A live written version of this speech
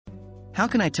How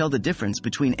can I tell the difference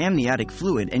between amniotic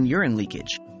fluid and urine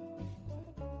leakage?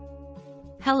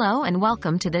 Hello and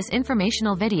welcome to this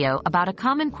informational video about a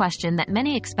common question that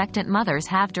many expectant mothers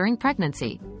have during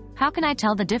pregnancy. How can I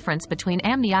tell the difference between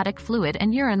amniotic fluid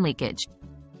and urine leakage?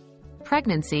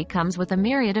 Pregnancy comes with a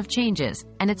myriad of changes,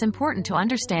 and it's important to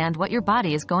understand what your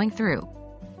body is going through.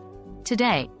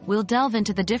 Today, we'll delve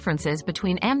into the differences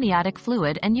between amniotic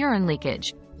fluid and urine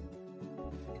leakage.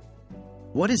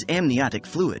 What is amniotic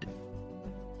fluid?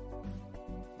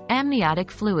 Amniotic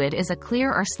fluid is a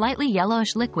clear or slightly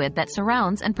yellowish liquid that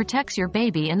surrounds and protects your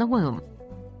baby in the womb.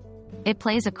 It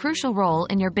plays a crucial role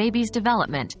in your baby's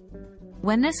development.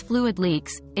 When this fluid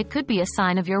leaks, it could be a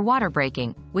sign of your water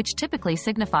breaking, which typically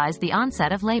signifies the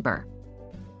onset of labor.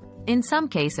 In some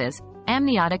cases,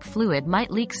 amniotic fluid might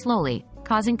leak slowly,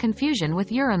 causing confusion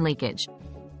with urine leakage.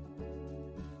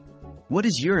 What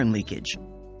is urine leakage?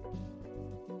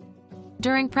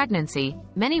 During pregnancy,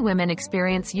 many women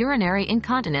experience urinary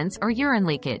incontinence or urine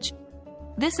leakage.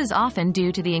 This is often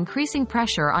due to the increasing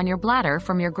pressure on your bladder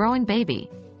from your growing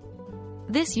baby.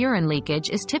 This urine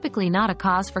leakage is typically not a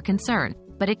cause for concern,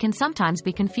 but it can sometimes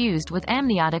be confused with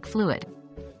amniotic fluid.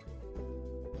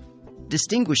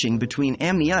 Distinguishing between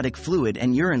amniotic fluid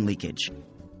and urine leakage.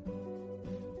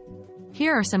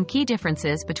 Here are some key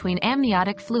differences between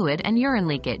amniotic fluid and urine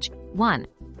leakage. 1.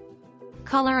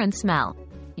 Color and smell.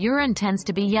 Urine tends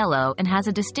to be yellow and has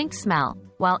a distinct smell,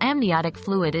 while amniotic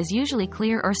fluid is usually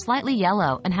clear or slightly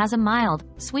yellow and has a mild,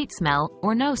 sweet smell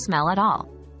or no smell at all.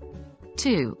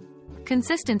 2.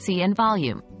 Consistency and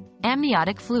volume.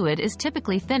 Amniotic fluid is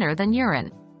typically thinner than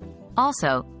urine.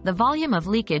 Also, the volume of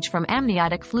leakage from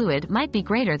amniotic fluid might be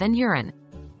greater than urine.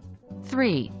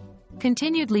 3.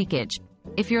 Continued leakage.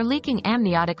 If you're leaking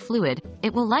amniotic fluid,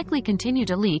 it will likely continue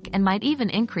to leak and might even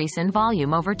increase in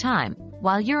volume over time,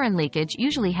 while urine leakage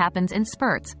usually happens in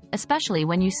spurts, especially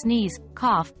when you sneeze,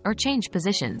 cough, or change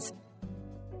positions.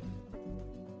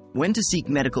 When to seek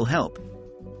medical help.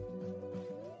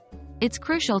 It's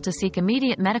crucial to seek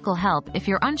immediate medical help if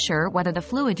you're unsure whether the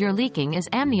fluid you're leaking is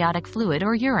amniotic fluid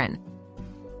or urine,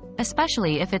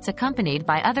 especially if it's accompanied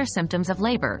by other symptoms of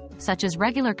labor, such as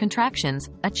regular contractions,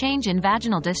 a change in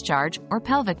vaginal discharge, or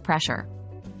pelvic pressure.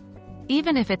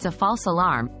 Even if it's a false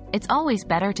alarm, it's always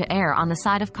better to err on the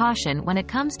side of caution when it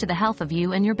comes to the health of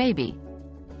you and your baby.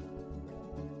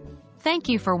 Thank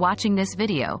you for watching this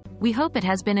video. We hope it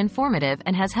has been informative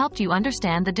and has helped you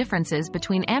understand the differences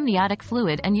between amniotic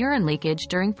fluid and urine leakage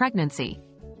during pregnancy.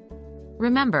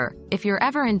 Remember, if you're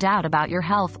ever in doubt about your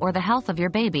health or the health of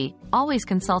your baby, always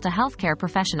consult a healthcare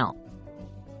professional.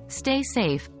 Stay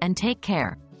safe and take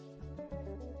care.